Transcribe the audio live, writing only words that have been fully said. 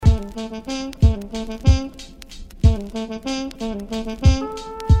Hello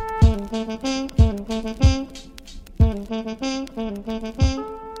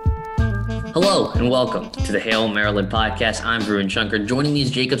and welcome to the Hail Maryland podcast. I'm Bruin Chunker. Joining me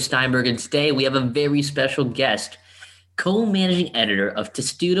is Jacob Steinberg, and today we have a very special guest, co-managing editor of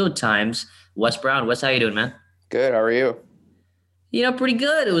Testudo Times, Wes Brown. Wes, how you doing, man? Good. How are you? Pretty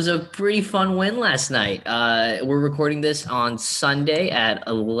good. It was a pretty fun win last night. We're recording this on Sunday at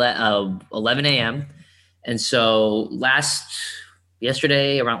 11 a.m. And so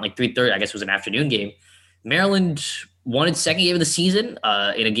yesterday around like 3:30, I guess it was an afternoon game, Maryland won its second game of the season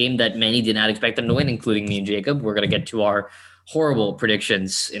in a game that many did not expect them to win, including me and Jacob. We're going to get to our horrible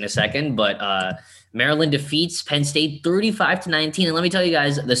predictions in a second, but Maryland defeats Penn State 35-19. And let me tell you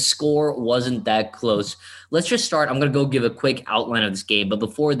guys, the score wasn't that close. Let's just start. I'm going to go give a quick outline of this game. But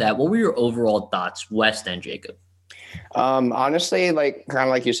before that, what were your overall thoughts, Wes and Jacob? Honestly, kind of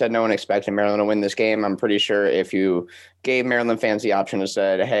like you said, no one expected Maryland to win this game. I'm pretty sure if you gave Maryland fans the option and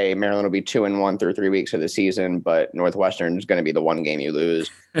said, hey, Maryland will be 2-1 through 3 weeks of the season, but Northwestern is going to be the one game you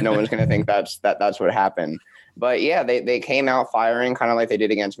lose, no one's going to think that's what happened. But yeah, they came out firing kind of like they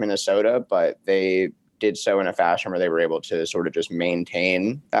did against Minnesota, but they did so in a fashion where they were able to sort of just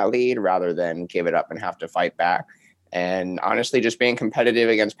maintain that lead rather than give it up and have to fight back. And honestly, just being competitive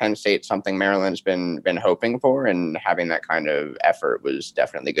against Penn State, something Maryland's been hoping for, and having that kind of effort was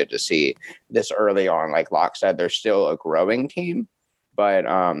definitely good to see this early on. Like Locke said, they're still a growing team, but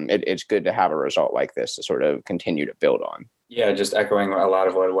it's good to have a result like this to sort of continue to build on. Yeah, just echoing a lot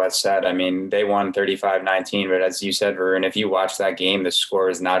of what Wes said. I mean, they won 35-19, but as you said, Varun, if you watch that game, the score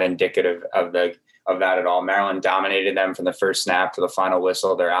is not indicative of that at all. Maryland dominated them from the first snap to the final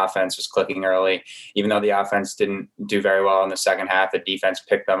whistle. Their offense was clicking early. Even though the offense didn't do very well in the second half, the defense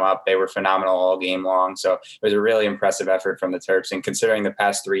picked them up. They were phenomenal all game long. So it was a really impressive effort from the Terps. And considering the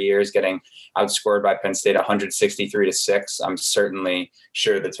past 3 years getting outscored by Penn State 163-6, I'm certainly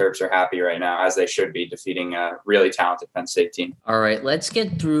sure the Terps are happy right now, as they should be, defeating a really talented Penn State team. All right, let's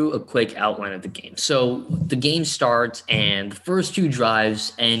get through a quick outline of the game. So the game starts, and the first two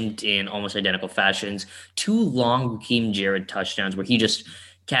drives end in almost identical fashions. Two long Rakim Jarrett touchdowns where he just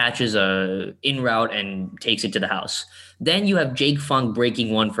catches a in route and takes it to the house. Then you have Jake Funk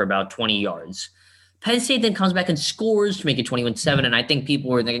breaking one for about 20 yards. Penn State then comes back and scores to make it 21-7. And I think people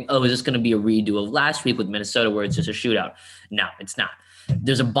were thinking, oh, is this going to be a redo of last week with Minnesota where it's just a shootout? No, it's not.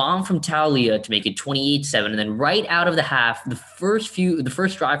 There's a bomb from Talia to make it 28-7. And then right out of the half, the first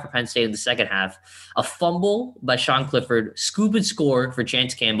drive for Penn State in the second half, a fumble by Sean Clifford, scoop and score for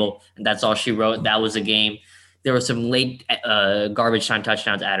Chance Campbell. And that's all she wrote. That was a game. There were some late garbage time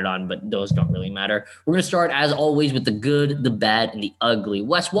touchdowns added on, but those don't really matter. We're going to start, as always, with the good, the bad, and the ugly.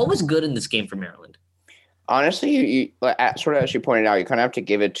 Wes, what was good in this game for Maryland? Honestly, you sort of as you pointed out, you kind of have to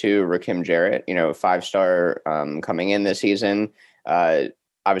give it to Rakim Jarrett, 5-star coming in this season.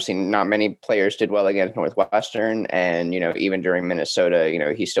 Obviously, not many players did well against Northwestern, and even during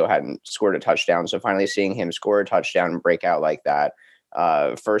Minnesota, he still hadn't scored a touchdown. So finally, seeing him score a touchdown and break out like that,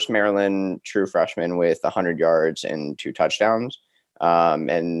 first Maryland true freshman with 100 yards and 2 touchdowns,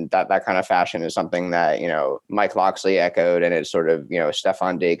 and that kind of fashion is something that Mike Locksley echoed, and it's sort of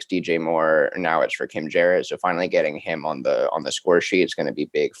Stephon Diggs, DJ Moore. Now it's for Rakim Jarrett. So finally, getting him on the score sheet is going to be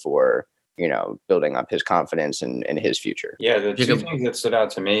big for building up his confidence in his future. Yeah, the two things that stood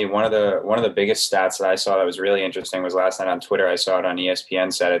out to me, one of the biggest stats that I saw that was really interesting was last night on Twitter. I saw it on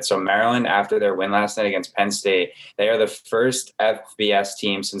ESPN said it. So Maryland, after their win last night against Penn State, they are the first FBS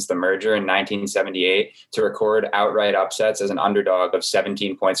team since the merger in 1978 to record outright upsets as an underdog of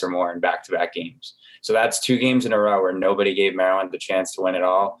 17 points or more in back-to-back games. So that's 2 games in a row where nobody gave Maryland the chance to win at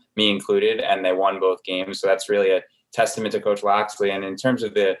all, me included, and they won both games. So that's really a testament to Coach Locksley. And in terms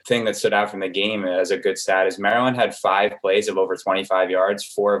of the thing that stood out from the game as a good stat is Maryland had 5 plays of over 25 yards,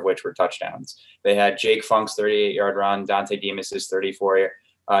 4 of which were touchdowns. They had Jake Funk's 38-yard run, Dante Demas's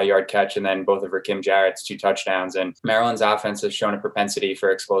 34-yard catch, and then both of Rakim Jarrett's 2 touchdowns. And Maryland's offense has shown a propensity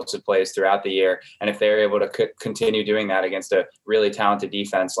for explosive plays throughout the year. And if they're able to continue doing that against a really talented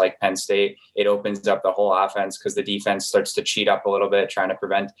defense like Penn State, it opens up the whole offense because the defense starts to cheat up a little bit, trying to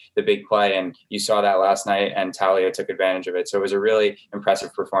prevent the big play. And you saw that last night, and Talia took advantage of it. So it was a really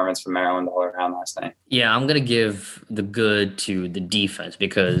impressive performance from Maryland all around last night. Yeah, I'm going to give the good to the defense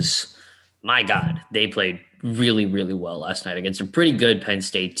because, my God, they played really, really well last night against a pretty good Penn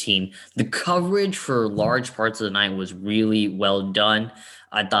State team. The coverage for large parts of the night was really well done.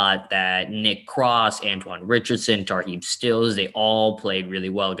 I thought that Nick Cross, Antoine Richardson, Tarheeb Stills, they all played really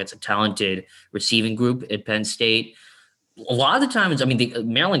well against a talented receiving group at Penn State. A lot of the times,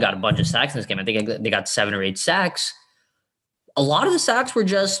 Maryland got a bunch of sacks in this game. I think they got 7 or 8 sacks. A lot of the sacks were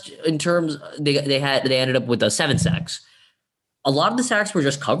just in terms they ended up with 7 sacks. A lot of the sacks were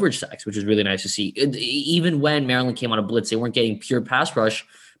just coverage sacks, which is really nice to see. Even when Maryland came on a blitz, they weren't getting pure pass rush,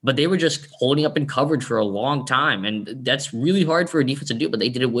 but they were just holding up in coverage for a long time. And that's really hard for a defense to do, but they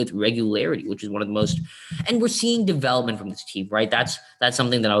did it with regularity, which is one of the most, and we're seeing development from this team, right? That's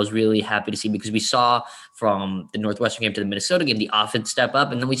something that I was really happy to see, because we saw from the Northwestern game to the Minnesota game, the offense step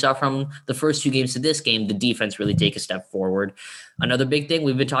up. And then we saw from the first 2 games to this game, the defense really take a step forward. Another big thing,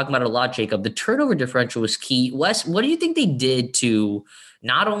 we've been talking about it a lot, Jacob, the turnover differential was key. Wes, what do you think they did to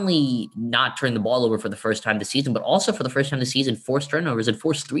not only not turn the ball over for the first time this season, but also for the first time this season, force turnovers and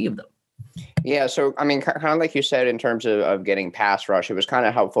force 3 of them? Yeah, so I mean, kind of like you said, in terms of getting pass rush, it was kind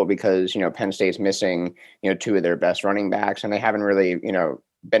of helpful because, Penn State's missing, 2 of their best running backs, and they haven't really,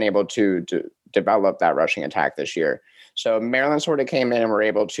 been able to develop that rushing attack this year. So Maryland sort of came in and were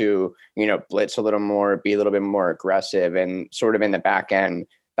able to, blitz a little more, be a little bit more aggressive, and sort of in the back end,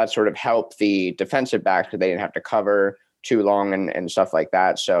 that sort of helped the defensive backs because they didn't have to cover too long and stuff like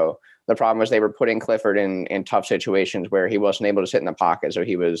that. So the problem was they were putting Clifford in tough situations where he wasn't able to sit in the pocket. So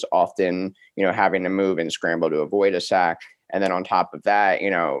he was often, having to move and scramble to avoid a sack. And then on top of that,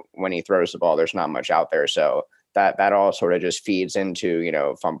 when he throws the ball, there's not much out there. So that all sort of just feeds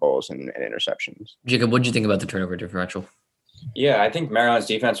into, fumbles and interceptions. Jacob, what did you think about the turnover differential? Yeah, I think Maryland's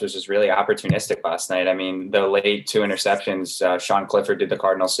defense was just really opportunistic last night. I mean, the late 2 interceptions, Sean Clifford did the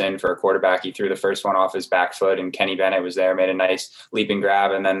cardinal sin for a quarterback. He threw the first one off his back foot, and Kenny Bennett was there, made a nice leap and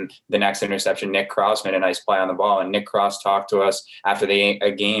grab. And then the next interception, Nick Cross made a nice play on the ball. And Nick Cross talked to us after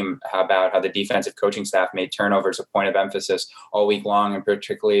a game about how the defensive coaching staff made turnovers a point of emphasis all week long, and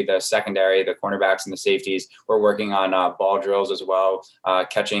particularly the secondary, the cornerbacks and the safeties were working on ball drills as well,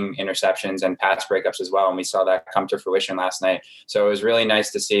 catching interceptions and pass breakups as well. And we saw that come to fruition last night. So it was really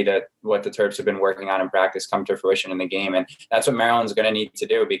nice to see that what the Terps have been working on in practice come to fruition in the game. And that's what Maryland's going to need to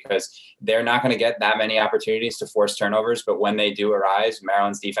do, because they're not going to get that many opportunities to force turnovers. But when they do arise,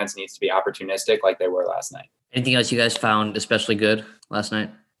 Maryland's defense needs to be opportunistic like they were last night. Anything else you guys found especially good last night?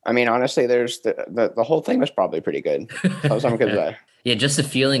 I mean, honestly, there's the whole thing was probably pretty good. Something could say. Yeah, just the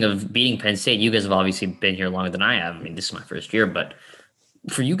feeling of beating Penn State. You guys have obviously been here longer than I have. I mean, this is my first year, but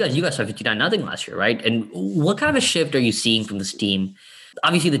for you guys saw 59-0 last year, right? And what kind of a shift are you seeing from this team?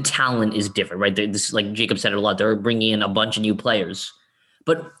 Obviously, the talent is different, right? This is, like Jacob said it a lot, they're bringing in a bunch of new players.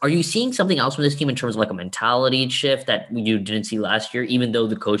 But are you seeing something else from this team in terms of like a mentality shift that you didn't see last year, even though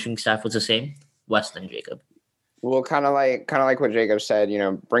the coaching staff was the same? Wes and Jacob. Well, kind of like what Jacob said,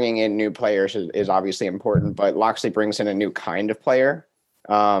 bringing in new players is obviously important, but Locksley brings in a new kind of player.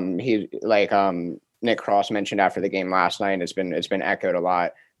 Nick Cross mentioned after the game last night, and it's been echoed a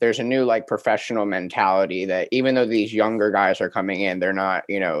lot. There's a new professional mentality that even though these younger guys are coming in, they're not,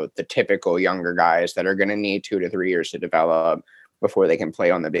 the typical younger guys that are going to need 2 to 3 years to develop before they can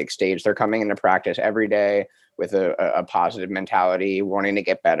play on the big stage. They're coming into practice every day with a positive mentality, wanting to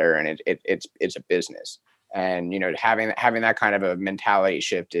get better, and it's a business. And having that kind of a mentality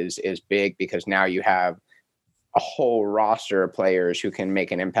shift is big, because now you have a whole roster of players who can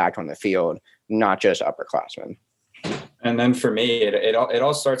make an impact on the field, not just upperclassmen. And then for me, it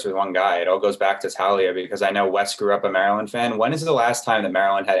all starts with one guy. It all goes back to Talia, because I know Wes grew up a Maryland fan. When is the last time that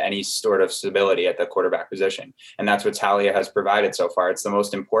Maryland had any sort of stability at the quarterback position? And that's what Talia has provided so far. It's the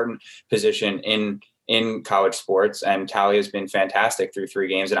most important position in college sports, and Talia has been fantastic through 3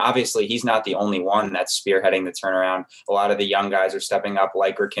 games. And obviously he's not the only one that's spearheading the turnaround. A lot of the young guys are stepping up,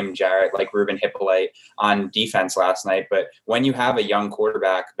 like Rakim Jarrett, like Ruben Hippolyte on defense last night. But when you have a young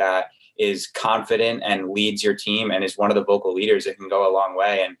quarterback that is confident and leads your team and is one of the vocal leaders, it can go a long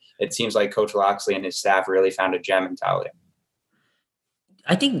way. And it seems like Coach Locksley and his staff really found a gem in Talia.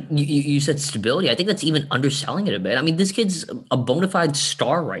 I think you said stability. I think that's even underselling it a bit. I mean, this kid's a bona fide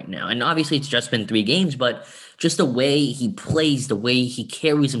star right now. And obviously it's just been 3 games, but just the way he plays, the way he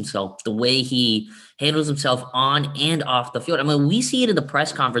carries himself, the way he handles himself on and off the field. I mean, we see it in the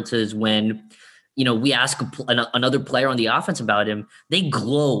press conferences when, we ask another player on the offense about him. They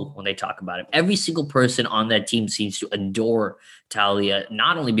glow when they talk about him. Every single person on that team seems to adore Talia,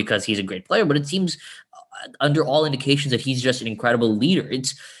 not only because he's a great player, but it seems under all indications that he's just an incredible leader.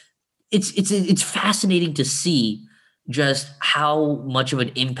 It's fascinating to see just how much of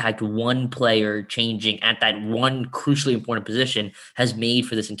an impact one player changing at that one crucially important position has made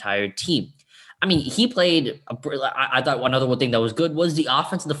for this entire team. I mean, he played, I thought another one thing that was good was the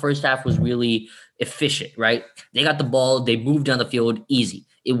offense in the first half was really efficient, right? They got the ball, they moved down the field easy.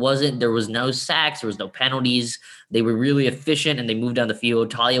 There was no sacks, there was no penalties. They were really efficient and they moved down the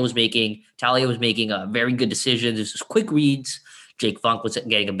field. Talia was making very good decisions. This was quick reads, Jake Funk was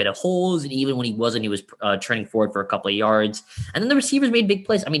getting a bit of holes, and even when he wasn't, he was turning forward for a couple of yards. And then the receivers made big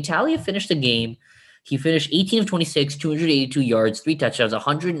plays. I mean, Talia finished the game. He finished 18 of 26, 282 yards, 3 touchdowns,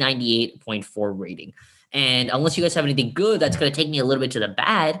 198.4 rating. And unless you guys have anything good, that's going to take me a little bit to the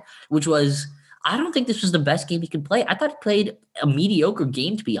bad, which was I don't think this was the best game he could play. I thought he played a mediocre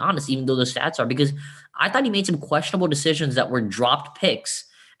game, to be honest, even though the stats are, because I thought he made some questionable decisions that were dropped picks.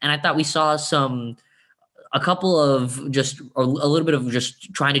 And I thought we saw a couple of just, or a little bit of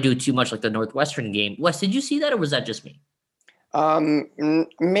just trying to do too much like the Northwestern game. Wes, did you see that, or was that just me?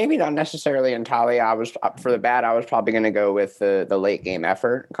 Maybe not necessarily entirely. I was for the bad. I was probably going to go with the late game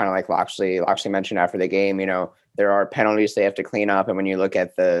effort, kind of like Loxley mentioned after the game. There are penalties they have to clean up, and when you look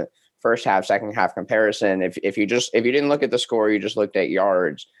at the first half, second half comparison, if you didn't look at the score, you just looked at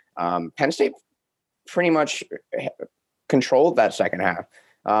yards. Penn State pretty much controlled that second half.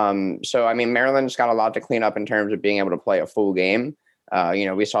 So I mean, Maryland's got a lot to clean up in terms of being able to play a full game.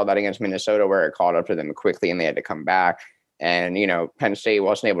 We saw that against Minnesota where it caught up to them quickly and they had to come back. And, Penn State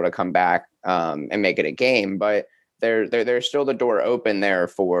wasn't able to come back and make it a game, but there's still the door open there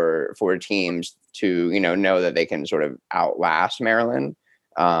for teams to, know that they can sort of outlast Maryland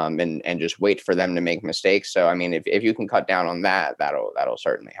and just wait for them to make mistakes. So, I mean, if you can cut down on that, that'll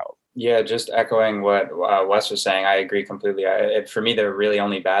certainly help. Yeah, just echoing what Wes was saying, I agree completely. For me, the really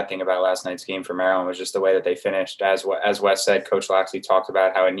only bad thing about last night's game for Maryland was just the way that they finished. As Wes said, Coach Loxley talked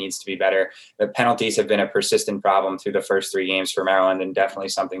about how it needs to be better. The penalties have been a persistent problem through the first 3 games for Maryland, and definitely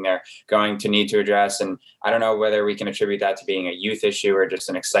something they're going to need to address. And I don't know whether we can attribute that to being a youth issue or just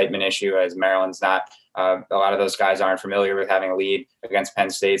an excitement issue, as Maryland's not. A lot of those guys aren't familiar with having a lead against Penn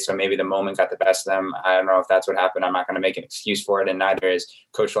State, so maybe the moment got the best of them. I don't know if that's what happened. I'm not going to make an excuse for it, and neither is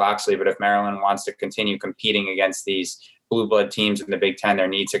Coach Loxley. But if Maryland wants to continue competing against these blue blood teams in the Big Ten,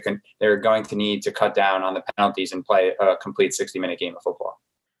 they're going to need to cut down on the penalties and play a complete 60-minute game of football.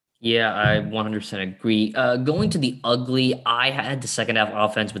 Yeah, I 100% agree. Going to the ugly, I had the second half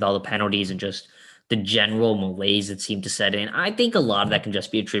offense with all the penalties and just the general malaise that seemed to set in. I think a lot of that can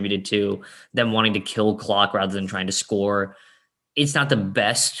just be attributed to them wanting to kill clock rather than trying to score. It's not the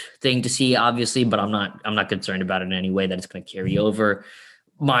best thing to see, obviously, but I'm not concerned about it in any way that it's going to carry over.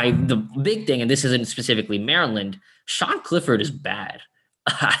 The big thing, and this isn't specifically Maryland, Sean Clifford is bad.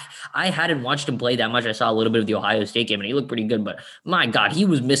 I hadn't watched him play that much. I saw a little bit of the Ohio State game, and he looked pretty good, but my God, he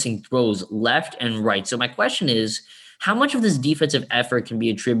was missing throws left and right. So my question is, how much of this defensive effort can be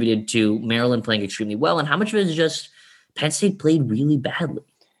attributed to Maryland playing extremely well, and how much of it is just Penn State played really badly?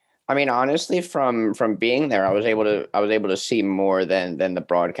 I mean, honestly, from being there, I was able to see more than the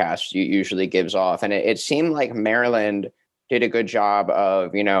broadcast usually gives off, and it seemed like Maryland did a good job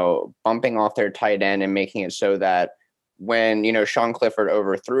of bumping off their tight end and making it so that when Sean Clifford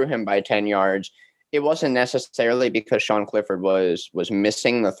overthrew him by 10 yards, it wasn't necessarily because Sean Clifford was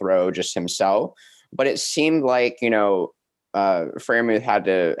missing the throw just himself. But it seemed like, Freiermuth had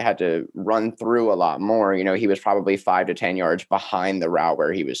to run through a lot more. He was probably 5 to 10 yards behind the route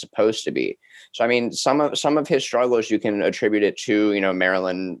where he was supposed to be. So, I mean, some of his struggles, you can attribute it to,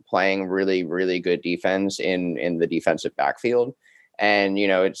 Maryland playing really, really good defense in the defensive backfield. And,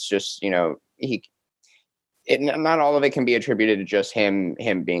 it's just, not all of it can be attributed to just him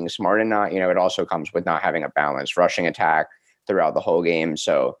being smart and not, it also comes with not having a balanced rushing attack throughout the whole game.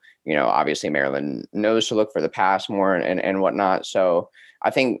 So, obviously Maryland knows to look for the pass more and whatnot. So I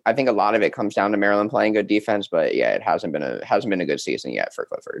think a lot of it comes down to Maryland playing good defense, but yeah, it hasn't been a good season yet for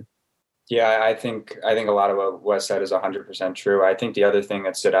Clifford. Yeah, I think a lot of what Wes said is 100% true. I think the other thing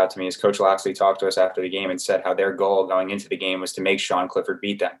that stood out to me is Coach Loxley talked to us after the game and said how their goal going into the game was to make Sean Clifford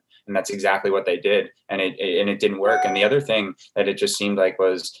beat them. And that's exactly what they did. And it didn't work. And the other thing that it just seemed like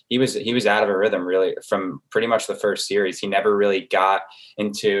was he was out of a rhythm really from pretty much the first series. He never really got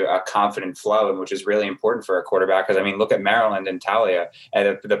into a confident flow, which is really important for a quarterback. Because, I mean, look at Maryland and Talia.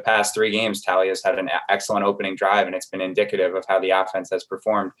 At the past 3 games, Talia's had an excellent opening drive, and it's been indicative of how the offense has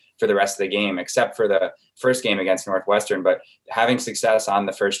performed for the rest of the game, except for the first game against Northwestern. But having success on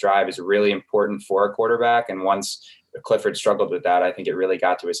the first drive is really important for a quarterback. And once Clifford struggled with that, I think it really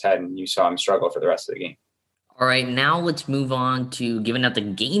got to his head, and you saw him struggle for the rest of the game. All right, now let's move on to giving out the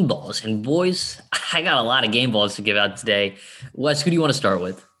game balls. And boys, I got a lot of game balls to give out today. Wes, who do you want to start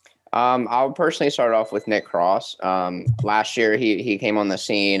with? I'll personally start off with Nick Cross. Last year, he came on the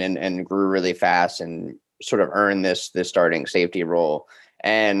scene and grew really fast and sort of earned this starting safety role.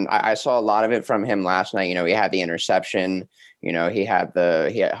 And I saw a lot of it from him last night. He had the interception. He had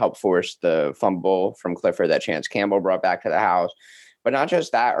helped force the fumble from Clifford that Chance Campbell brought back to the house. But not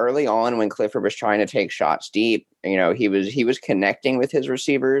just that, early on when Clifford was trying to take shots deep, he was connecting with his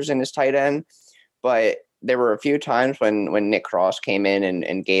receivers and his tight end. But there were a few times when Nick Cross came in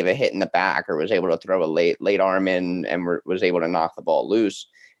and gave a hit in the back or was able to throw a late arm in and was able to knock the ball loose.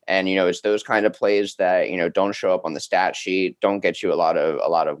 And, it's those kind of plays that, don't show up on the stat sheet, don't get you a lot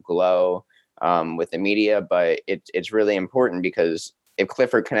of glow with the media, but it's really important because if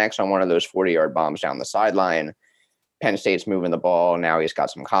Clifford connects on one of those 40-yard bombs down the sideline, Penn State's moving the ball. Now he's got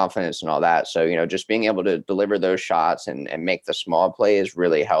some confidence and all that. So, just being able to deliver those shots and make the small plays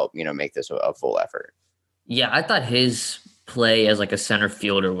really help, make this a full effort. Yeah, I thought his play as like a center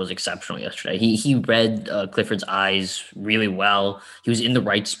fielder was exceptional yesterday. He read Clifford's eyes really well. He was in the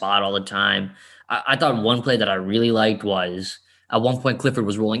right spot all the time. I thought one play that I really liked was at one point Clifford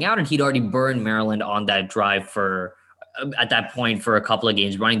was rolling out and he'd already burned Maryland on that drive at that point for a couple of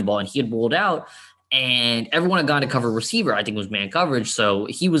games running the ball, and he had rolled out and everyone had gone to cover receiver. I think it was man coverage. So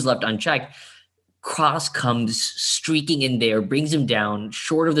he was left unchecked. Cross comes streaking in there, brings him down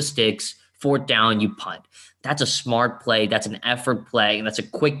short of the sticks, 4th down, you punt. That's a smart play. That's an effort play. And that's a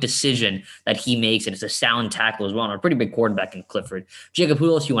quick decision that he makes. And it's a sound tackle as well. And a pretty big quarterback in Clifford. Jacob, who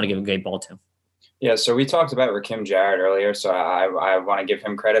else you want to give a great ball to? Yeah, so we talked about Rakim Jarrett earlier, so I want to give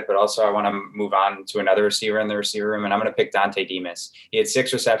him credit, but also I want to move on to another receiver in the receiver room, and I'm going to pick Dante Demas. He had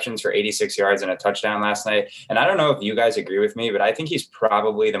 6 receptions for 86 yards and a touchdown last night, and I don't know if you guys agree with me, but I think he's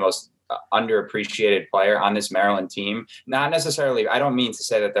probably the most underappreciated player on this Maryland team. Not necessarily, I don't mean to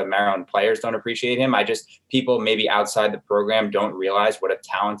say that the Maryland players don't appreciate him. People maybe outside the program don't realize what a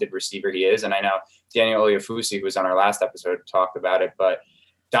talented receiver he is, and I know Daniel Oyefusi, who was on our last episode, talked about it, but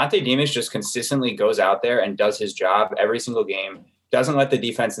Dante Demas just consistently goes out there and does his job every single game, doesn't let the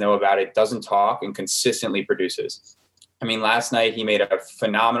defense know about it, doesn't talk, and consistently produces. I mean, last night he made a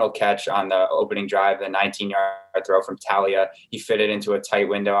phenomenal catch on the opening drive, the 19-yard throw from Talia. He fit it into a tight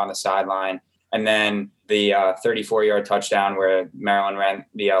window on the sideline. And then the 34-yard touchdown where Maryland ran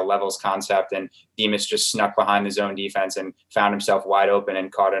the levels concept, and Demas just snuck behind the zone defense and found himself wide open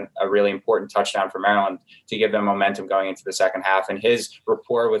and caught a really important touchdown for Maryland to give them momentum going into the second half. And his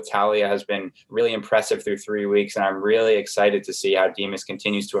rapport with Talia has been really impressive through 3 weeks, and I'm really excited to see how Demas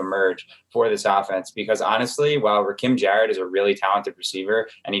continues to emerge for this offense because honestly, while Rakim Jarrett is a really talented receiver,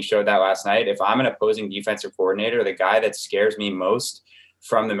 and he showed that last night, if I'm an opposing defensive coordinator, the guy that scares me most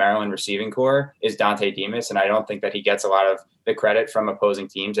from the Maryland receiving core is Dante Demas. And I don't think that he gets a lot of the credit from opposing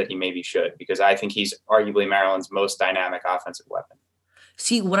teams that he maybe should, because I think he's arguably Maryland's most dynamic offensive weapon.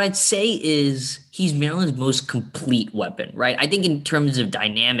 See, what I'd say is he's Maryland's most complete weapon, right? I think in terms of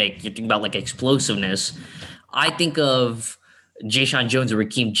dynamic, you think about like explosiveness. I think of Jayshon Jones or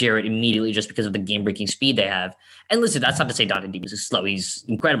Rakim Jarrett immediately just because of the game-breaking speed they have. And listen, that's not to say Dante Demas is slow. He's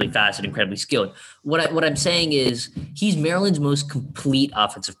incredibly fast and incredibly skilled. What I'm saying is he's Maryland's most complete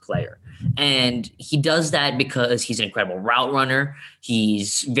offensive player. And he does that because he's an incredible route runner.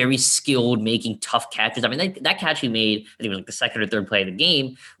 He's very skilled making tough catches. I mean, that catch he made, I think it was like the second or third play of the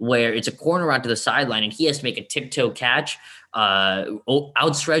game, where it's a corner out to the sideline and he has to make a tiptoe catch,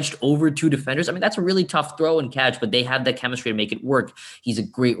 outstretched over 2 defenders. I mean, that's a really tough throw and catch, but they have the chemistry to make it work. He's a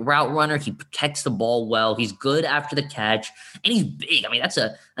great route runner. He protects the ball well. He's good after the catch, and he's big. I mean, that's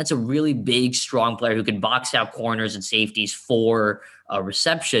a really big, strong player who can box out corners and safeties for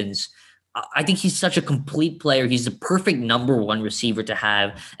receptions. I think he's such a complete player. He's the perfect number 1 receiver to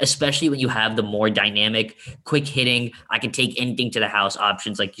have, especially when you have the more dynamic, quick hitting, I can take anything to the house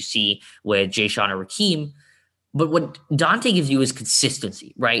options like you see with Jayshon or Rakim. But what Dante gives you is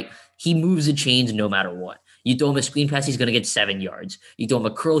consistency, right? He moves the chains no matter what. You throw him a screen pass, he's going to get 7 yards. You throw him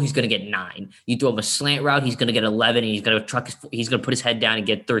a curl, he's going to get 9. You throw him a slant route, he's going to get 11, and he's going to put his head down and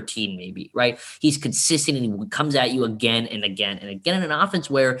get 13 maybe, right? He's consistent and he comes at you again and again and again in an offense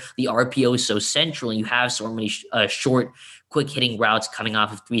where the RPO is so central and you have so many short, quick hitting routes coming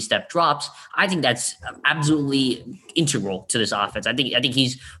off of 3-step drops. I think that's absolutely integral to this offense. I think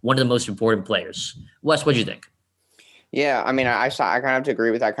he's one of the most important players. Wes, what do you think? Yeah, I mean, I kind of have to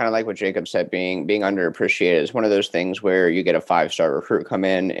agree with that. Kind of like what Jacob said, being underappreciated. It's one of those things where you get a 5-star recruit come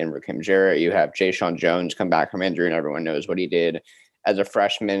in Rakim Jarrett. You have Jayshon Jones come back from injury, and everyone knows what he did as a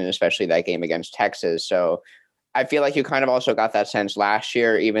freshman, and especially that game against Texas. So I feel like you kind of also got that sense last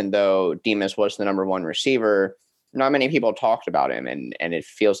year, even though Demas was the number 1 receiver, not many people talked about him. And it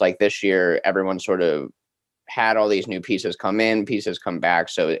feels like this year, everyone sort of had all these new pieces come in, pieces come back.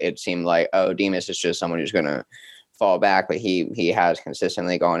 So it seemed like, oh, Demas is just someone who's going to fall back, but he has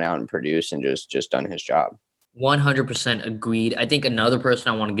consistently gone out and produced and just done his job. 100% agreed. I think another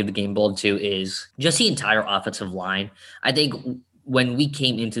person I want to give the game ball to is just the entire offensive line. I think when we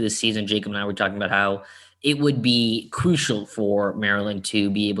came into this season, Jacob and I were talking about how it would be crucial for Maryland to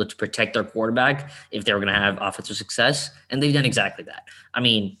be able to protect their quarterback if they were going to have offensive success. And they've done exactly that. I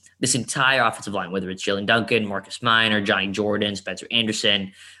mean, this entire offensive line, whether it's Jalen Duncan, Marcus Minor, Johnny Jordan, Spencer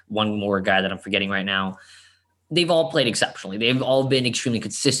Anderson, one more guy that I'm forgetting right now. They've all played exceptionally. They've all been extremely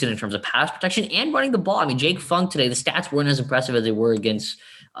consistent in terms of pass protection and running the ball. I mean, Jake Funk today, the stats weren't as impressive as they were against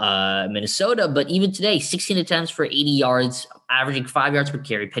Minnesota, but even today, 16 attempts for 80 yards, averaging 5 yards per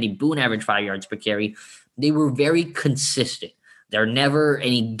carry. Petty Boone averaged 5 yards per carry. They were very consistent. There are never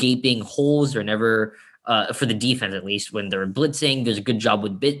any gaping holes. They're never, for the defense at least, when they're blitzing, there's a good job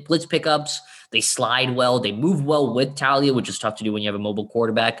with blitz pickups. They slide well. They move well with Talia, which is tough to do when you have a mobile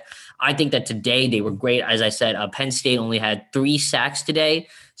quarterback. I think that today they were great. As I said, Penn State only had 3 sacks today.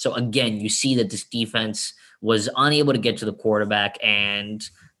 So again, you see that this defense was unable to get to the quarterback, and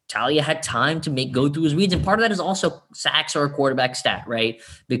Talia had time to go through his reads. And part of that is also sacks are a quarterback stat, right?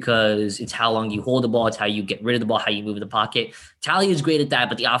 Because it's how long you hold the ball. It's how you get rid of the ball, how you move the pocket. Talia is great at that,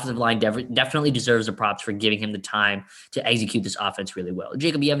 but the offensive line definitely deserves the props for giving him the time to execute this offense really well.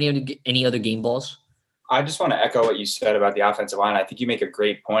 Jacob, you have any other game balls? I just want to echo what you said about the offensive line. I think you make a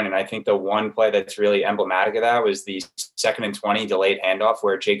great point, and I think the one play that's really emblematic of that was the 2nd and 20 delayed handoff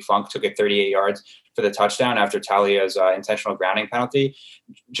where Jake Funk took it 38 yards for the touchdown after Talia's intentional grounding penalty.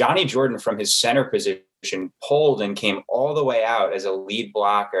 Johnny Jordan from his center position pulled and came all the way out as a lead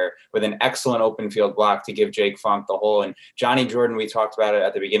blocker with an excellent open field block to give Jake Funk the hole. And Johnny Jordan, we talked about it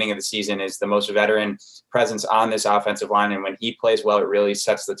at the beginning of the season, is the most veteran presence on this offensive line. And when he plays well, it really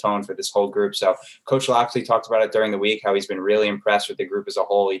sets the tone for this whole group. So Coach Locksley talked about it during the week, how he's been really impressed with the group as a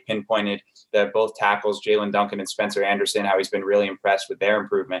whole. He pinpointed that both tackles, Jalen Duncan and Spencer Anderson, how he's been really impressed with their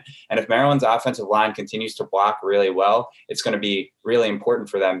improvement. And if Maryland's offensive line continues to block really well, it's going to be really important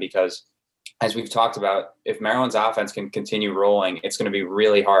for them because, as we've talked about, if Maryland's offense can continue rolling, it's going to be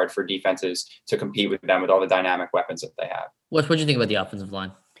really hard for defenses to compete with them with all the dynamic weapons that they have. What do you think about the offensive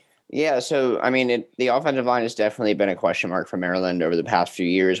line? Yeah, so I mean, the offensive line has definitely been a question mark for Maryland over the past few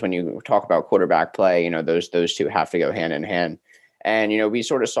years. When you talk about quarterback play, those two have to go hand in hand. And, we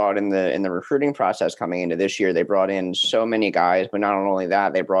sort of saw it in the recruiting process coming into this year. They brought in so many guys, but not only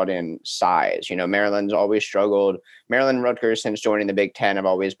that, they brought in size. Maryland's always struggled. Maryland, Rutgers, since joining the Big Ten, have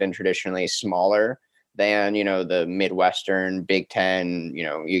always been traditionally smaller than, the Midwestern Big Ten.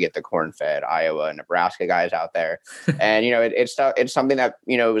 You get the corn-fed Iowa, Nebraska guys out there. And, it's something that,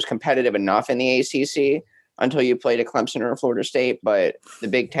 was competitive enough in the ACC until you played a Clemson or a Florida State. But the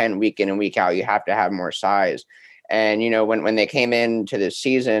Big Ten, week in and week out, you have to have more size. And, when they came into this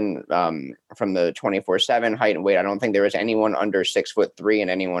season from the 24/7 height and weight, I don't think there was anyone under 6'3" and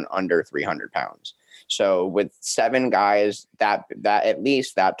anyone under 300 pounds. So with 7 guys that at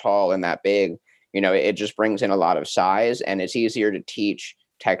least that tall and that big, it just brings in a lot of size, and it's easier to teach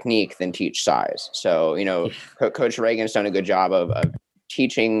technique than teach size. So, Coach Reagan's done a good job of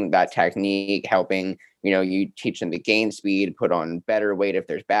teaching that technique, helping, you teach them to gain speed, put on better weight if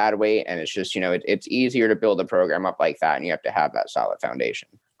there's bad weight. And it's just, it's easier to build a program up like that. And you have to have that solid foundation.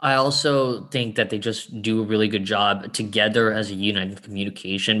 I also think that they just do a really good job together as a unit. The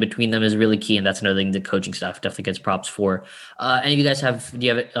communication between them is really key. And that's another thing the coaching staff definitely gets props for. Any of you guys do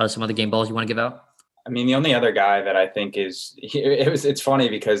you have some other game balls you want to give out? I mean, the only other guy that I think it's funny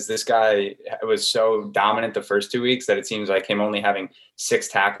because this guy was so dominant the first 2 weeks that it seems like him only having 6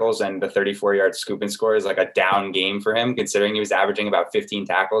 tackles and the 34-yard scoop and score is like a down game for him, considering he was averaging about 15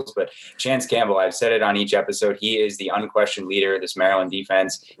 tackles. But Chance Campbell, I've said it on each episode, he is the unquestioned leader of this Maryland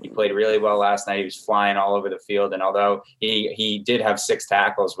defense. He played really well last night. He was flying all over the field. And although he did have 6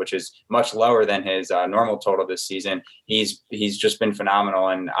 tackles, which is much lower than his normal total this season, he's just been phenomenal.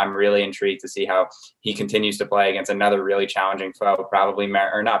 And I'm really intrigued to see how he continues to play against another really challenging foe,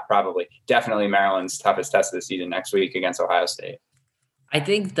 definitely Maryland's toughest test of the season next week against Ohio State. I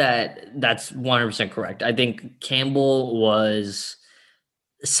think that's 100% correct. I think Campbell was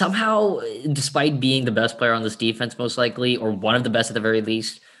somehow, despite being the best player on this defense, most likely, or one of the best at the very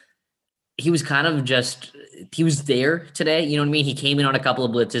least, he was kind of he was there today. You know what I mean? He came in on a couple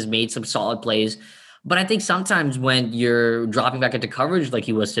of blitzes, made some solid plays. But I think sometimes when you're dropping back into coverage like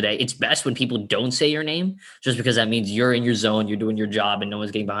he was today, it's best when people don't say your name, just because that means you're in your zone, you're doing your job, and no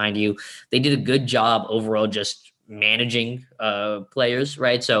one's getting behind you. They did a good job overall just managing players,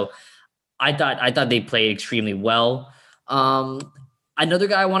 right? So I thought they played extremely well. Another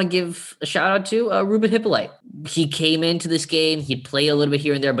guy I want to give a shout out to, Ruben Hippolyte. He came into this game, he'd play a little bit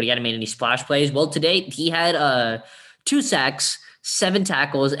here and there, but he hadn't made any splash plays. Well, today he had 2 sacks, 7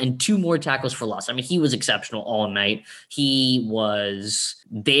 tackles, and 2 more tackles for loss. I mean, he was exceptional all night. He was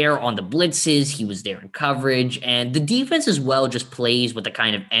there on the blitzes. He was there in coverage. And the defense as well just plays with the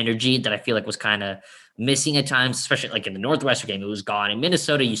kind of energy that I feel like was kind of missing at times, especially like in the Northwestern game, it was gone. In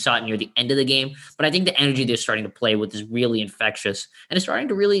Minnesota, you saw it near the end of the game. But I think the energy they're starting to play with is really infectious, and it's starting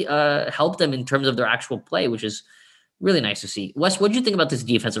to really help them in terms of their actual play, which is really nice to see. Wes, what did you think about this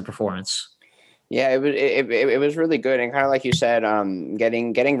defensive performance? Yeah, it was really good, and kind of like you said,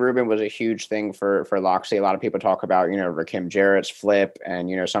 getting Ruben was a huge thing for Loxley. A lot of people talk about Rakim Jarrett's flip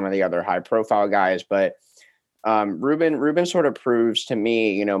and some of the other high profile guys, but Ruben sort of proves to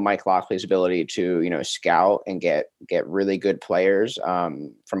me Mike Loxley's ability to scout and get really good players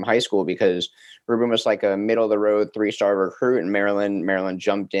from high school, because Ruben was like a middle of the road 3-star recruit, and Maryland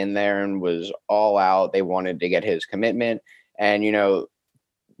jumped in there and was all out. They wanted to get his commitment, and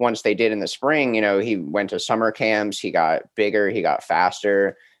once they did in the spring, he went to summer camps, he got bigger, he got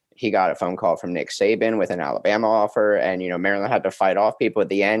faster. He got a phone call from Nick Saban with an Alabama offer, and Maryland had to fight off people at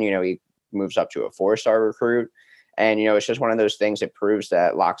the end. He moves up to a 4-star recruit, and it's just one of those things that proves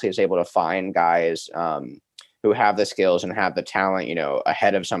that Loxley is able to find guys who have the skills and have the talent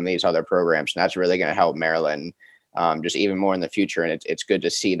ahead of some of these other programs, and that's really going to help Maryland just even more in the future. And it's good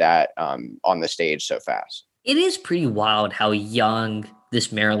to see that on the stage so fast. It is pretty wild how young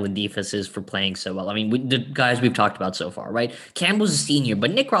this Maryland defense is for playing so well. I mean, the guys we've talked about so far, right? Campbell's a senior,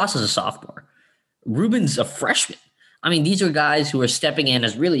 but Nick Ross is a sophomore. Ruben's a freshman. I mean, these are guys who are stepping in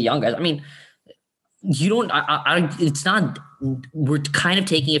as really young guys. I mean, it's not, we're kind of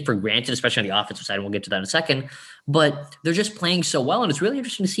taking it for granted, especially on the offensive side, and we'll get to that in a second, but they're just playing so well. And it's really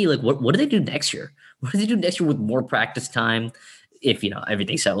interesting to see, like, what do they do next year? What do they do next year with more practice time if,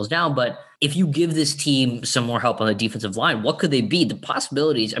 everything settles down? But if you give this team some more help on the defensive line, what could they be? The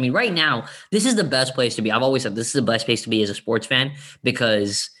possibilities. I mean, right now, this is the best place to be. I've always said this is the best place to be as a sports fan,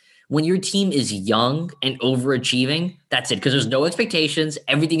 because when your team is young and overachieving, that's it. Because there's no expectations,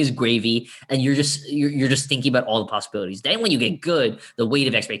 everything is gravy, and you're just thinking about all the possibilities. Then when you get good, the weight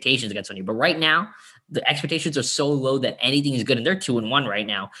of expectations gets on you. But right now, the expectations are so low that anything is good, and they're 2-1 right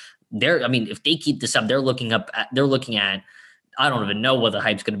now. If they keep this up, they're looking at, I don't even know what the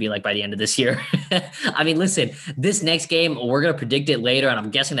hype's going to be like by the end of this year. I mean, listen, this next game, we're going to predict it later, and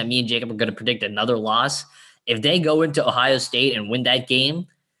I'm guessing that me and Jacob are going to predict another loss. If they go into Ohio State and win that game,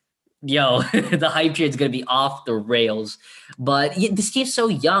 the hype here is going to be off the rails. But this team's so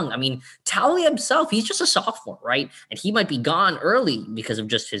young. I mean, Taulia himself, he's just a sophomore, right? And he might be gone early because of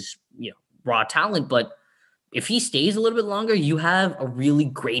just his raw talent. But if he stays a little bit longer, you have a really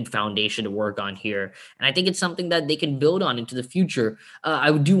great foundation to work on here. And I think it's something that they can build on into the future.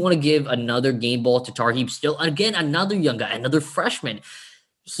 I do want to give another game ball to Tarheeb Still. Again, another young guy, another freshman.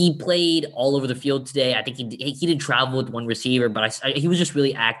 He played all over the field today. I think he did travel with one receiver, but he was just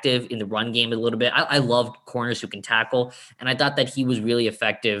really active in the run game a little bit. I loved corners who can tackle, and I thought that he was really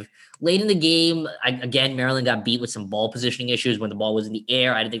effective. Late in the game, again, Maryland got beat with some ball positioning issues when the ball was in the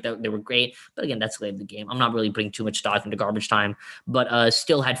air. I didn't think that they were great, but again, that's late in the game. I'm not really putting too much stock into garbage time, but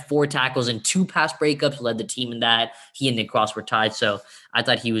still had 4 tackles and 2 pass breakups, led the team in that. He and Nick Ross were tied, so I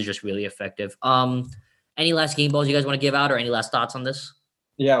thought he was just really effective. Any last game balls you guys want to give out, or any last thoughts on this?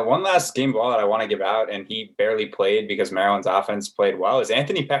 Yeah, one last game ball that I want to give out, and he barely played because Maryland's offense played well, is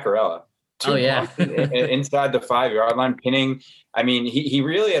Anthony Pecorella. Inside the 5-yard line, pinning. I mean, he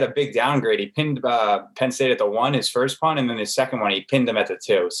really had a big downgrade. He pinned Penn State at the 1, his first punt, and then his second one, he pinned him at the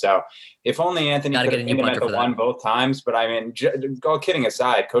 2. So if only Anthony could have pinned him at the 1 both times. But I mean, all kidding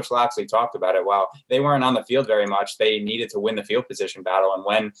aside, Coach Loxley talked about it. While they weren't on the field very much, they needed to win the field position battle. And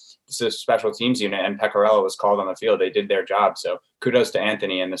when the special teams unit and Pecorella was called on the field, they did their job. So kudos to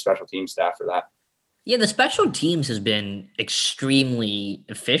Anthony and the special team staff for that. Yeah, the special teams has been extremely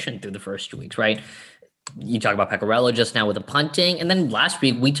efficient through the first 2 weeks, right? You talk about Pecorella just now with the punting. And then last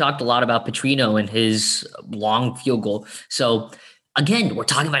week, we talked a lot about Petrino and his long field goal. So again, we're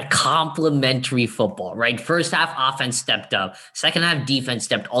talking about complementary football, right? First half offense stepped up. Second half defense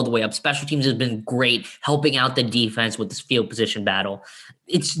stepped all the way up. Special teams has been great, helping out the defense with this field position battle.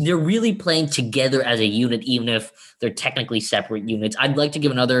 They're really playing together as a unit, even if they're technically separate units. I'd like to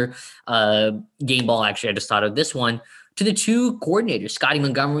give another game ball. Actually, I just thought of this one to the 2 coordinators, Scotty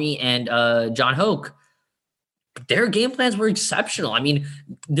Montgomery and John Hoke. Their game plans were exceptional. I mean,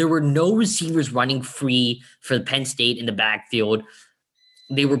 there were no receivers running free for Penn State in the backfield.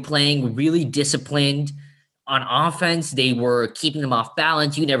 They were playing really disciplined on offense. They were keeping them off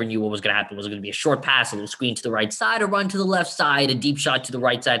balance. You never knew what was going to happen. Was it going to be a short pass, a little screen to the right side, a run to the left side, a deep shot to the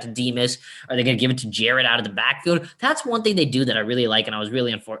right side to Demas? Are they going to give it to Jarrett out of the backfield? That's one thing they do that I really like, and I was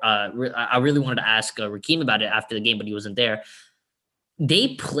really I really wanted to ask Rakeem about it after the game, but he wasn't there.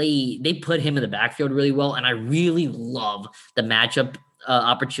 They put him in the backfield really well, and I really love the matchup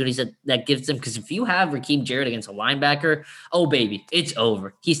opportunities that gives them. Because if you have Raheem Jarrett against a linebacker, oh baby, it's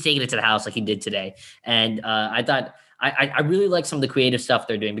over. He's taking it to the house like he did today. And I thought I really like some of the creative stuff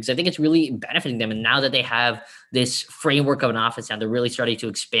they're doing because I think it's really benefiting them. And now that they have this framework of an offense now, they're really starting to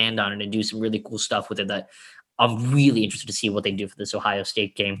expand on it and do some really cool stuff with it that I'm really interested to see what they do for this Ohio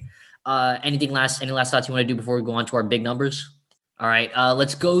State game. Any last thoughts you want to do before we go on to our big numbers? All right,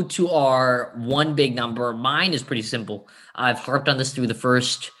 let's go to our one big number. Mine is pretty simple. I've harped on this through the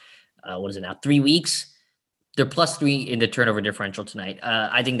first, 3 weeks. They're +3 in the turnover differential tonight.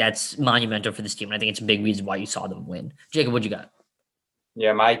 I think that's monumental for this team, and I think it's a big reason why you saw them win. Jacob, what you got?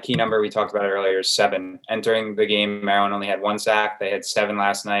 Yeah, my key number, we talked about it earlier, is 7. Entering the game, Maryland only had 1 sack. They had 7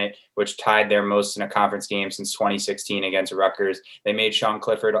 last night, which tied their most in a conference game since 2016 against Rutgers. They made Sean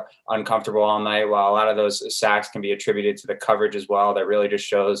Clifford uncomfortable all night. While a lot of those sacks can be attributed to the coverage as well, that really just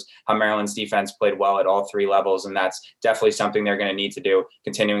shows how Maryland's defense played well at all 3 levels, and that's definitely something they're going to need to do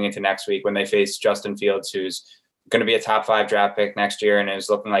continuing into next week when they face Justin Fields, who's going to be a top 5 draft pick next year and is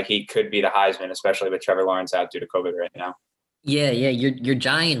looking like he could be the Heisman, especially with Trevor Lawrence out due to COVID right now. Yeah. Your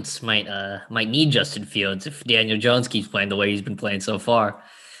Giants might need Justin Fields if Daniel Jones keeps playing the way he's been playing so far.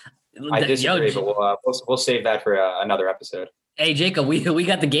 I disagree, but we'll save that for another episode. Hey, Jacob, we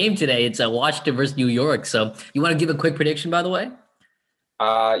got the game today. It's Washington versus New York. So you want to give a quick prediction, by the way?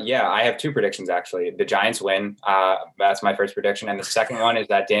 Yeah, I have 2 predictions, actually. The Giants win. That's my first prediction. And the second one is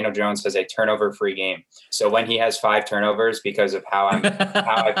that Daniel Jones has a turnover-free game. So when he has 5 turnovers, because of how I've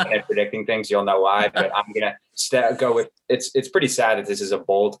been at predicting things, you'll know why. But I'm going to go with it's pretty sad that this is a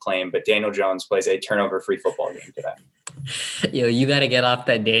bold claim, but Daniel Jones plays a turnover-free football game today. Yo, you got to get off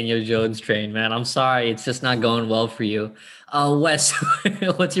that Daniel Jones train, man. I'm sorry. It's just not going well for you. Wes,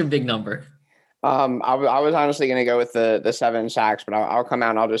 what's your big number? I was honestly going to go with the 7 sacks, but I'll come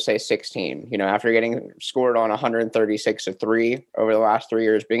out and I'll just say 16. You know, after getting scored on 136-3 over the last 3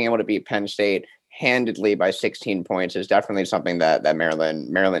 years, being able to beat Penn State handedly by 16 points is definitely something that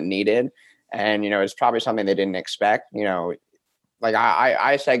Maryland needed. And, you know, it's probably something they didn't expect. You know, like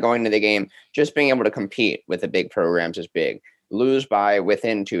I said going to the game, just being able to compete with the big programs is big. Lose by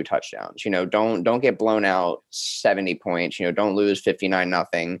within 2 touchdowns. You know, don't get blown out 70 points. You know, don't lose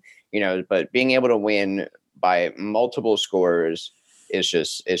 59-0. You know, but being able to win by multiple scores is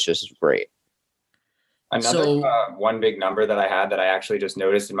just great. Another one big number that I had that I actually just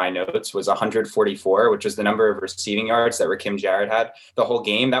noticed in my notes was 144, which is the number of receiving yards that Raheem Jarrett had the whole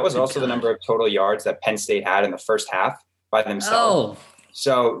game. That was also the number of total yards that Penn State had in the first half by themselves. Oh.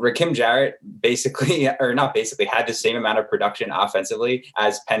 So Raheem Jarrett had the same amount of production offensively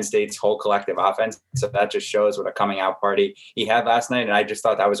as Penn State's whole collective offense. So that just shows what a coming out party he had last night. And I just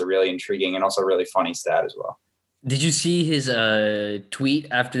thought that was a really intriguing and also really funny stat as well. Did you see his tweet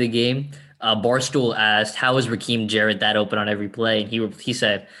after the game? Barstool asked, how is Raheem Jarrett that open on every play? And he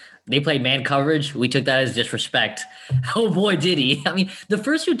said, they played man coverage. We took that as disrespect. Oh boy, did he. I mean, the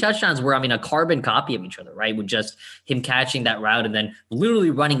first 2 touchdowns were, a carbon copy of each other, right? With just him catching that route and then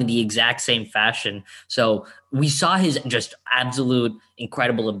literally running in the exact same fashion. So we saw his just absolute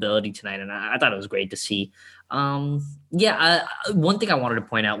incredible ability tonight. And I thought it was great to see. One thing I wanted to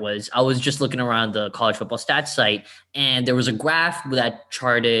point out was I was just looking around the college football stats site and there was a graph that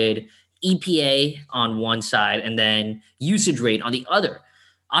charted EPA on one side and then usage rate on the other.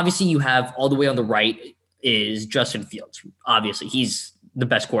 Obviously, you have all the way on the right is Justin Fields. Obviously, he's the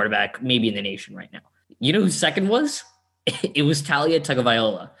best quarterback maybe in the nation right now. You know who second was? It was Talia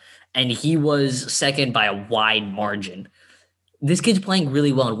Tagovailoa, and he was second by a wide margin. This kid's playing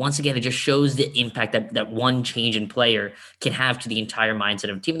really well, and once again, it just shows the impact that one change in player can have to the entire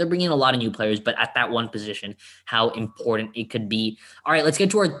mindset of a team. They're bringing in a lot of new players, but at that one position, how important it could be. All right, let's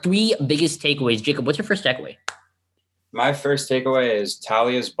get to our 3 biggest takeaways. Jacob, what's your first takeaway? My first takeaway is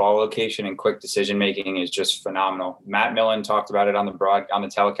Talia's ball location and quick decision-making is just phenomenal. Matt Millen talked about it on the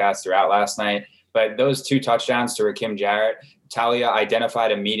telecast throughout last night, but those 2 touchdowns to Raheem Jarrett, Talia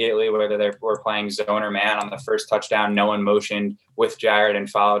identified immediately whether they were playing zone or man. On the first touchdown, no one motioned with Jarrett and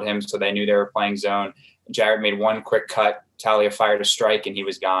followed him, so they knew they were playing zone. Jarrett made one quick cut. Talia fired a strike, and he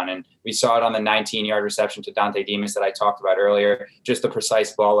was gone. And we saw it on the 19-yard reception to Dante Demas that I talked about earlier, just the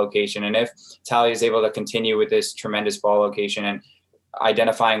precise ball location. And if Talia is able to continue with this tremendous ball location and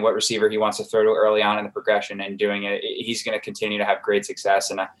identifying what receiver he wants to throw to early on in the progression and doing it, he's going to continue to have great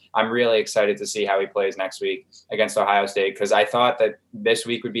success. And I'm really excited to see how he plays next week against Ohio State, because I thought that this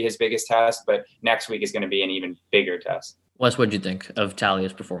week would be his biggest test, but next week is going to be an even bigger test. Wes, what did you think of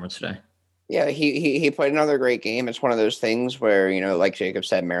Talia's performance today? Yeah, he played another great game. It's one of those things where, you know, like Jacob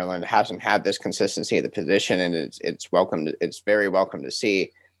said, Maryland hasn't had this consistency at the position, and it's welcome. It's very welcome to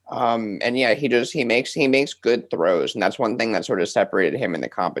see. And yeah, he makes good throws, and that's one thing that sort of separated him in the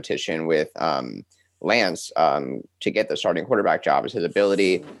competition with Lance to get the starting quarterback job is his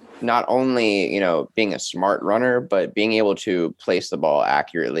ability, not only being a smart runner, but being able to place the ball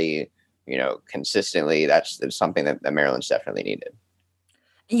accurately, consistently. That's something that Maryland's definitely needed.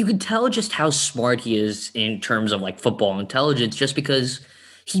 You can tell just how smart he is in terms of like football intelligence, just because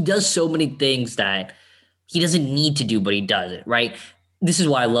he does so many things that he doesn't need to do, but he does it, right? This is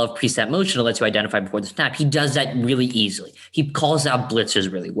why I love pre-snap motion. It lets you identify before the snap. He does that really easily. He calls out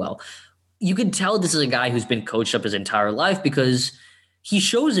blitzers really well. You can tell this is a guy who's been coached up his entire life because he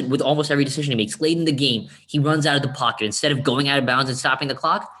shows it with almost every decision he makes late in the game. He runs out of the pocket. Instead of going out of bounds and stopping the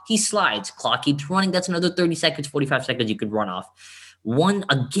clock, he slides. Clock keeps running. That's another 30 seconds, 45 seconds you could run off. One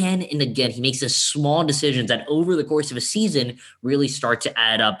again and again, he makes the small decisions that over the course of a season really start to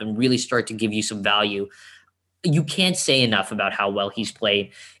add up and really start to give you some value. You can't say enough about how well he's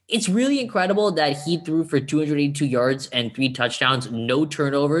played. It's really incredible that he threw for 282 yards and 3 touchdowns, no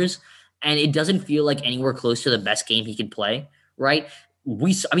turnovers, and it doesn't feel like anywhere close to the best game he could play, right?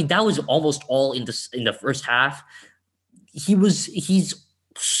 That was almost all in the first half. He's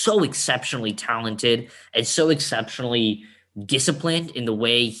so exceptionally talented and so exceptionally disciplined in the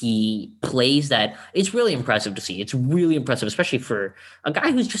way he plays that it's really impressive to see. It's really impressive, especially for a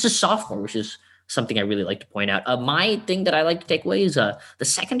guy who's just a sophomore, which is something I really like to point out. My thing that I like to take away is the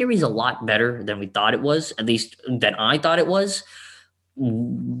secondary is a lot better than we thought it was, at least than I thought it was.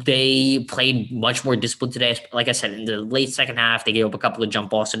 They played much more disciplined today. Like I said, in the late second half, they gave up a couple of jump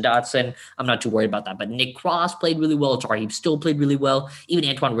balls to Dotson. I'm not too worried about that. But Nick Cross played really well. Tarheeb still played really well. Even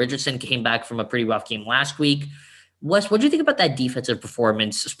Antoine Richardson came back from a pretty rough game last week. Wes, what do you think about that defensive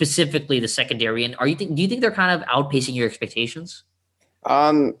performance, specifically the secondary? And do you think they're kind of outpacing your expectations?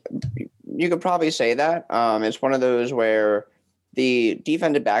 You could probably say that. It's one of those where the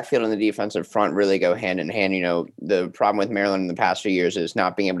defensive backfield and the defensive front really go hand in hand. The problem with Maryland in the past few years is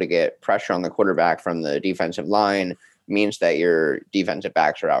not being able to get pressure on the quarterback from the defensive line means that your defensive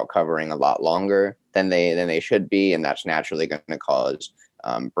backs are out covering a lot longer than they should be, and that's naturally going to cause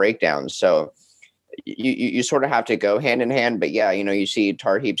breakdowns. So you sort of have to go hand in hand. But yeah, you see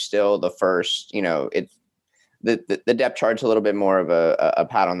Tarheeb still the first. It's the depth chart's a little bit more of a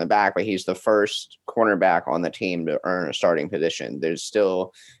pat on the back, but he's the first cornerback on the team to earn a starting position. There's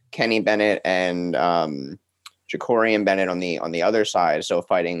still Kenny Bennett and Jacorian Bennett on the other side, so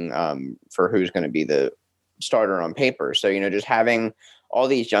fighting for who's going to be the starter on paper. So just having all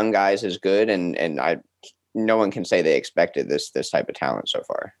these young guys is good, and no one can say they expected this type of talent so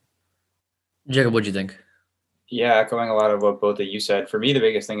far. Jacob, what'd you think? Yeah, echoing a lot of what both of you said. For me, the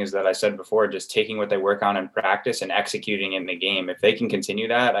biggest thing is that I said before, just taking what they work on in practice and executing in the game. If they can continue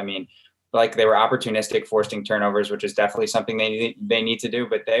that, like they were opportunistic, forcing turnovers, which is definitely something they need to do.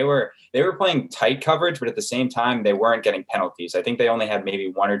 But they were playing tight coverage, but at the same time, they weren't getting penalties. I think they only had maybe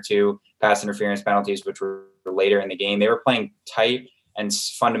 1 or 2 pass interference penalties, which were later in the game. They were playing tight and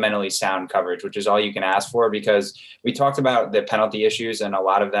fundamentally sound coverage, which is all you can ask for, because we talked about the penalty issues and a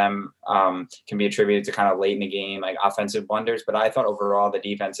lot of them can be attributed to kind of late in the game, like offensive blunders. But I thought overall the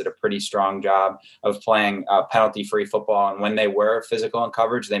defense did a pretty strong job of playing penalty-free football. And when they were physical in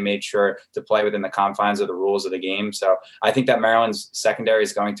coverage, they made sure to play within the confines of the rules of the game. So I think that Maryland's secondary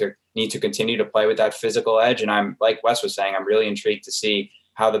is going to need to continue to play with that physical edge. And I'm, like Wes was saying, I'm really intrigued to see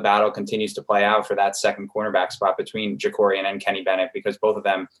how the battle continues to play out for that second cornerback spot between Jacorian and Kenny Bennett, because both of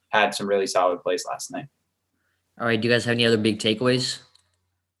them had some really solid plays last night. All right. Do you guys have any other big takeaways?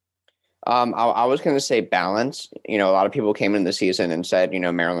 I was going to say balance. A lot of people came into the season and said,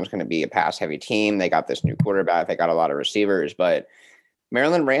 Maryland's going to be a pass heavy team. They got this new quarterback. They got a lot of receivers, but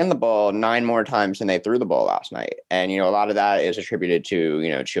Maryland ran the ball 9 more times than they threw the ball last night. And, a lot of that is attributed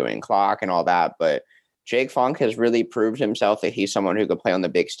to, chewing clock and all that. But Jake Funk has really proved himself that he's someone who could play on the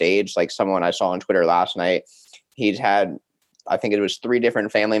big stage. Like someone I saw on Twitter last night, he's had, I think it was 3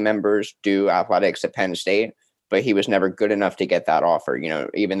 different family members do athletics at Penn State, but he was never good enough to get that offer.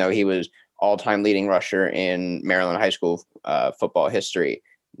 Even though he was all-time leading rusher in Maryland high school football history,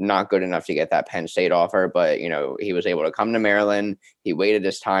 not good enough to get that Penn State offer. But, he was able to come to Maryland. He waited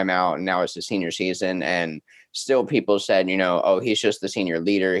his time out, and now it's the senior season. And still people said, he's just the senior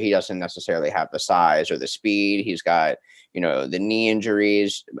leader. He doesn't necessarily have the size or the speed. He's got, the knee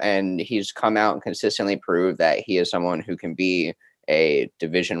injuries, and he's come out and consistently proved that he is someone who can be a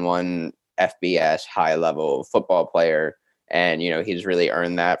Division I FBS high level football player. And, he's really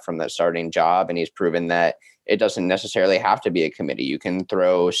earned that from that starting job. And he's proven that it doesn't necessarily have to be a committee. You can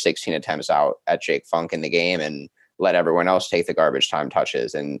throw 16 attempts out at Jake Funk in the game and let everyone else take the garbage time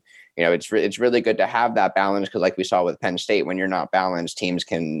touches. And it's really good to have that balance, because like we saw with Penn State, when you're not balanced, teams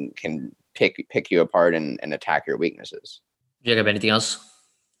can pick you apart and attack your weaknesses. Jacob, anything else?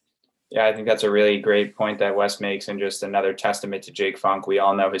 Yeah, I think that's a really great point that Wes makes, and just another testament to Jake Funk. We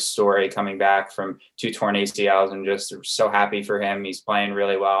all know his story coming back from 2 torn ACLs, and just so happy for him. He's playing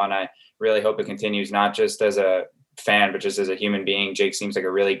really well, and I really hope it continues, not just as a fan, but just as a human being. Jake seems like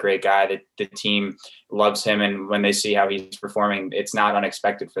a really great guy. The team loves him, and when they see how he's performing, it's not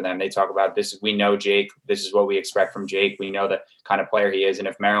unexpected for them. They talk about this. We know Jake. This is what we expect from Jake. We know the kind of player he is, and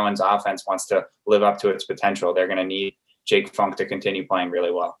if Maryland's offense wants to live up to its potential, they're going to need Jake Funk to continue playing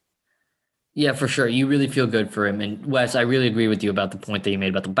really well. Yeah, for sure. You really feel good for him. And Wes, I really agree with you about the point that you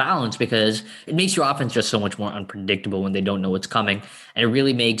made about the balance, because it makes your offense just so much more unpredictable when they don't know what's coming. And it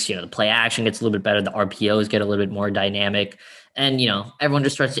really makes, the play action gets a little bit better. The RPOs get a little bit more dynamic. And, everyone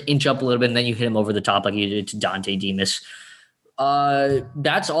just starts to inch up a little bit, and then you hit him over the top like you did to Dante Demas.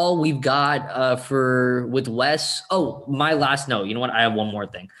 That's all we've got with Wes. Oh, my last note. You know what? I have one more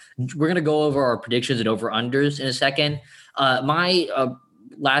thing. We're going to go over our predictions and over-unders in a second. My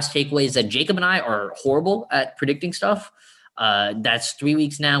last takeaway is that Jacob and I are horrible at predicting stuff. That's 3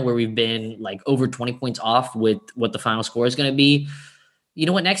 weeks now where we've been like over 20 points off with what the final score is going to be. You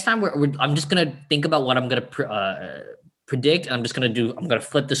know what? Next time I'm just going to think about what I'm going to predict. I'm going to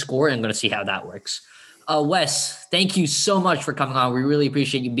flip the score, and I'm going to see how that works. Wes, thank you so much for coming on. We really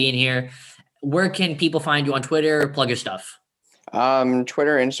appreciate you being here. Where can people find you on Twitter? Plug your stuff.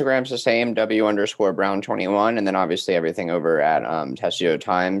 Twitter, Instagram's the same, W_Brown21. And then obviously everything over at Testio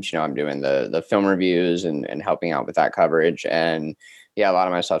Times. I'm doing the film reviews and helping out with that coverage. And yeah, a lot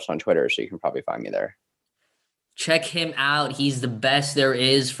of my stuff's on Twitter, so you can probably find me there. Check him out. He's the best there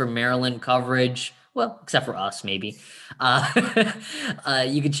is for Maryland coverage. Well, except for us, maybe.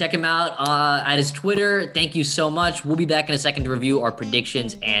 You can check him out at his Twitter. Thank you so much. We'll be back in a second to review our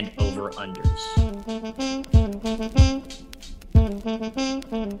predictions and over-unders.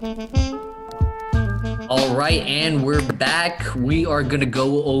 All right, and we're back. We are going to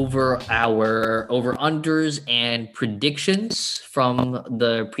go over our over-unders and predictions from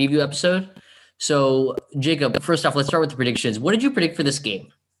the preview episode. So, Jacob, first off, let's start with the predictions. What did you predict for this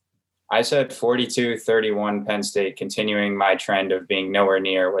game? I said 42-31 Penn State, continuing my trend of being nowhere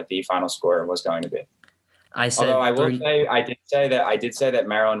near what the final score was going to be. Although I will say, I did say that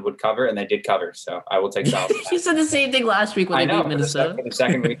Maryland would cover, and they did cover. So I will take that. You said the same thing last week when they beat Minnesota. For the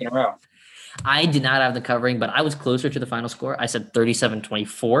second week in a row. I did not have the covering, but I was closer to the final score. I said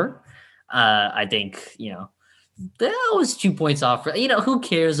 37-24. I think, that was 2 points off. Who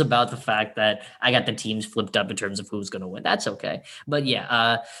cares about the fact that I got the teams flipped up in terms of who's going to win? That's okay. But yeah,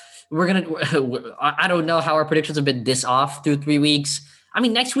 I don't know how our predictions have been this off through 3 weeks. I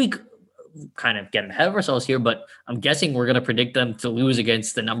mean, next week, kind of getting ahead of ourselves here, but I'm guessing we're going to predict them to lose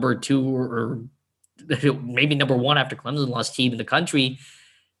against the number 2 or maybe number 1 after Clemson lost team in the country.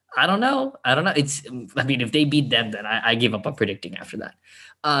 I don't know. If they beat them, then I give up on predicting after that.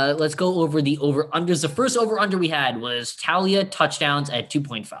 Let's go over the over-unders. The first over-under we had was Talia touchdowns at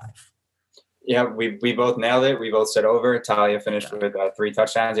 2.5. Yeah, we both nailed it. We both said over. Talia finished with 3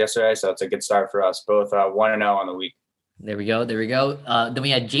 touchdowns yesterday, so it's a good start for us. Both 1-0 on the week. There we go. Then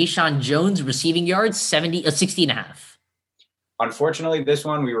we had Jayshon Jones receiving yards, 60.5. Unfortunately, this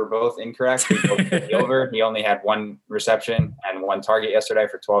one we were both incorrect. We both hit the over. He only had 1 reception and 1 target yesterday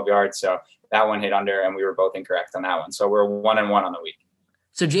for 12 yards. So that one hit under, and we were both incorrect on that one. So we're 1-1 on the week.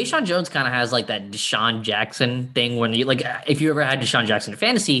 So Jayshon Jones kind of has like that Deshaun Jackson thing when you if you ever had Deshaun Jackson in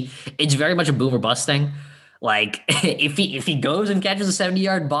fantasy, it's very much a boom or bust thing. Like if he goes and catches a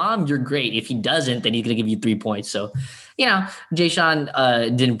 70-yard bomb, you're great. If he doesn't, then he's going to give you 3 points. So,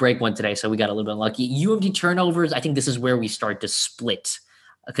 Jayshon didn't break one today, so we got a little bit unlucky. UMD turnovers, I think this is where we start to split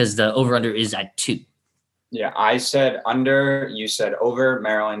because the over-under is at 2. Yeah, I said under, you said over.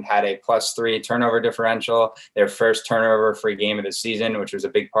 Maryland had a +3 turnover differential, their first turnover-free game of the season, which was a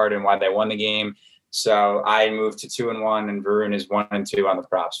big part in why they won the game. So I moved to 2-1, and Varun is 1-2 on the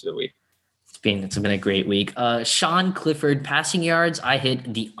props for the week. It's been a great week. Sean Clifford passing yards, I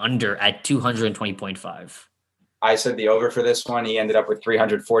hit the under at 220.5. I said the over for this one. He ended up with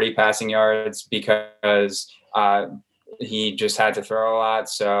 340 passing yards because he just had to throw a lot.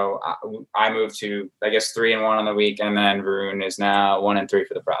 So I moved to, 3-1 on the week, and then Varun is now 1-3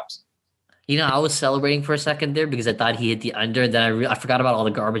 for the props. I was celebrating for a second there because I thought he hit the under, and then I forgot about all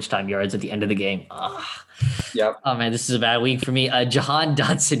the garbage time yards at the end of the game. Yep. Oh man, this is a bad week for me. Jahan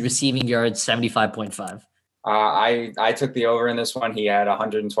Dotson receiving yards, 75.5. I took the over in this one. He had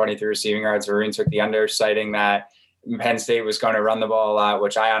 123 receiving yards. Varun took the under, citing that Penn State was going to run the ball a lot,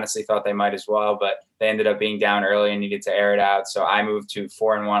 which I honestly thought they might as well, but they ended up being down early and needed to air it out. So I moved to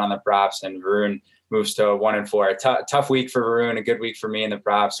 4-1 on the props, and Varun moves to 1-4. Tough week for Varun, a good week for me in the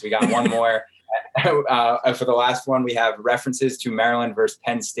props. We got one more. For the last one, we have references to Maryland versus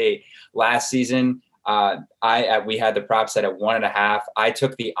Penn State. Last season, we had the props set at 1.5. I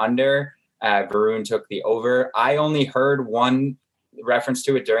took the under. Varun took the over. I only heard one reference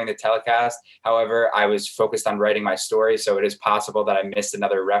to it during the telecast. However, I was focused on writing my story, so it is possible that I missed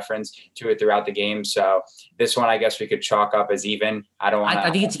another reference to it throughout the game. So this one, I guess we could chalk up as even. I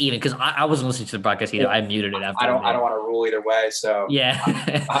think it's even because I wasn't listening to the broadcast either. I muted it after. I don't want to rule either way. So yeah,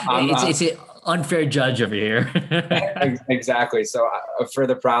 it's an unfair judge over here. Exactly. So for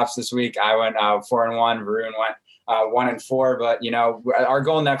the props this week, I went 4-1. Varun went 1-4, but our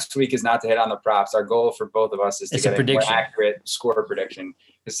goal next week is not to hit on the props. Our goal for both of us is to get a more accurate score prediction,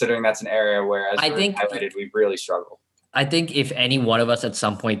 considering that's an area where, as highlighted, we've really struggled. I think if any one of us at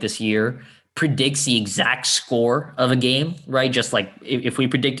some point this year predicts the exact score of a game, right? Just like if we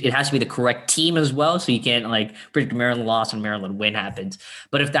predict, it has to be the correct team as well. So you can't like predict Maryland loss and Maryland win happens.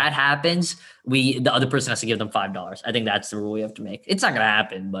 But if that happens, the other person has to give them $5. I think that's the rule we have to make. It's not going to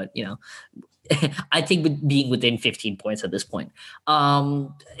happen, but I think with being within 15 points at this point.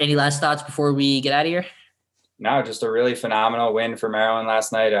 Any last thoughts before we get out of here? No, just a really phenomenal win for Maryland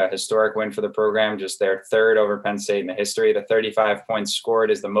last night. A historic win for the program, just their third over Penn State in the history. The 35 points scored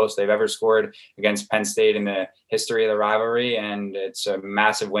is the most they've ever scored against Penn State in the history of the rivalry. And it's a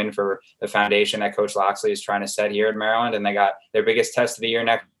massive win for the foundation that Coach Loxley is trying to set here at Maryland. And they got their biggest test of the year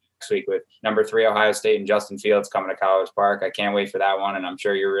next week with number 3 Ohio State and Justin Fields coming to College Park. I can't wait for that one, and I'm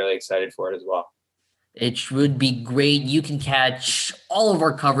sure you're really excited for it as well. It should be great. You can catch all of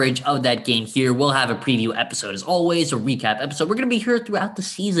our coverage of that game here. We'll have a preview episode as always, a recap episode. We're going to be here throughout the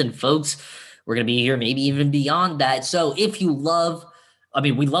season, folks. We're going to be here maybe even beyond that. So if you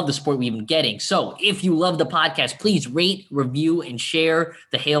we love the sport we've been getting. So if you love the podcast, please rate, review, and share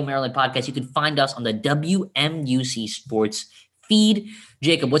the Hail Maryland podcast. You can find us on the WMUC Sports feed.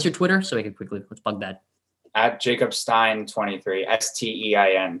 Jacob, what's your Twitter? So I can let's plug that. At Jacob Stein 23,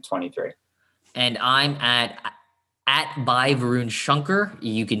 STEIN 23. And I'm at by Varun Shunker.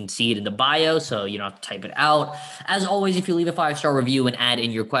 You can see it in the bio, so you don't have to type it out. As always, if you leave a 5-star review and add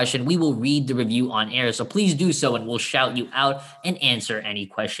in your question, we will read the review on air. So please do so, and we'll shout you out and answer any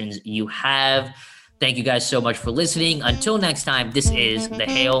questions you have. Thank you guys so much for listening. Until next time, this is the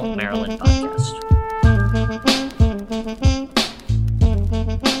Hail Maryland podcast.